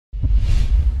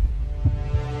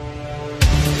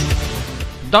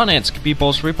Donetsk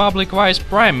People's Republic Vice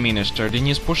Prime Minister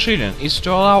Denis Pushilin is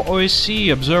to allow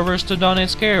OSCE observers to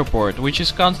Donetsk airport, which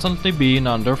is constantly being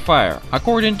under fire.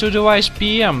 According to the Vice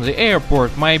PM, the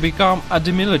airport may become a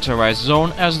demilitarized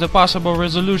zone as the possible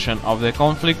resolution of the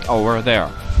conflict over there.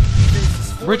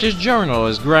 British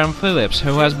journalist Graham Phillips,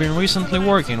 who has been recently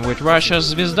working with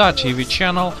Russia's Zvezda TV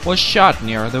channel, was shot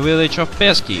near the village of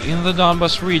Pesky in the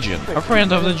Donbas region. A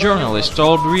friend of the journalist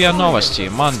told RIA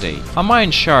Novosti Monday. A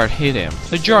mine shot hit him.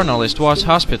 The journalist was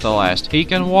hospitalized. He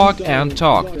can walk and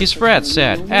talk, his friend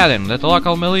said, adding that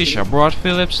local militia brought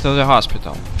Phillips to the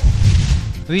hospital.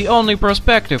 The only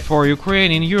perspective for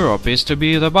Ukraine in Europe is to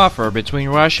be the buffer between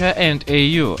Russia and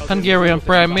EU, Hungarian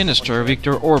Prime Minister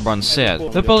Viktor Orban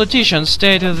said. The politician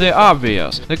stated the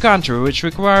obvious: the country, which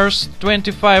requires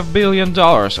 $25 billion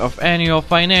of annual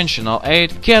financial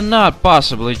aid, cannot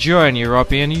possibly join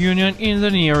European Union in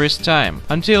the nearest time.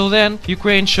 Until then,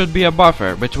 Ukraine should be a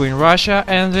buffer between Russia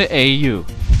and the EU.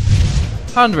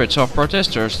 Hundreds of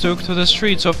protesters took to the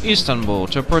streets of Istanbul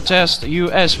to protest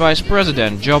US Vice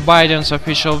President Joe Biden's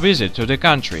official visit to the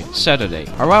country Saturday.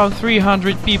 Around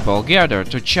 300 people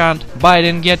gathered to chant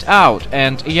 "Biden get out"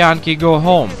 and "Yankee go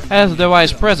home" as the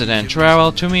Vice President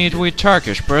traveled to meet with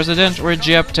Turkish President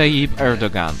Recep Tayyip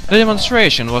Erdogan. The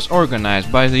demonstration was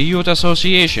organized by the Youth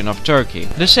Association of Turkey,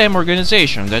 the same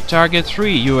organization that targeted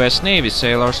 3 US Navy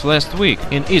sailors last week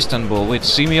in Istanbul with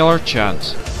similar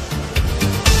chants.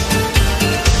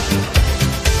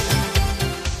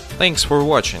 Thanks for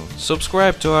watching.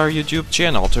 Subscribe to our YouTube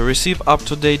channel to receive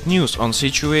up-to-date news on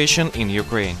situation in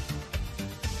Ukraine.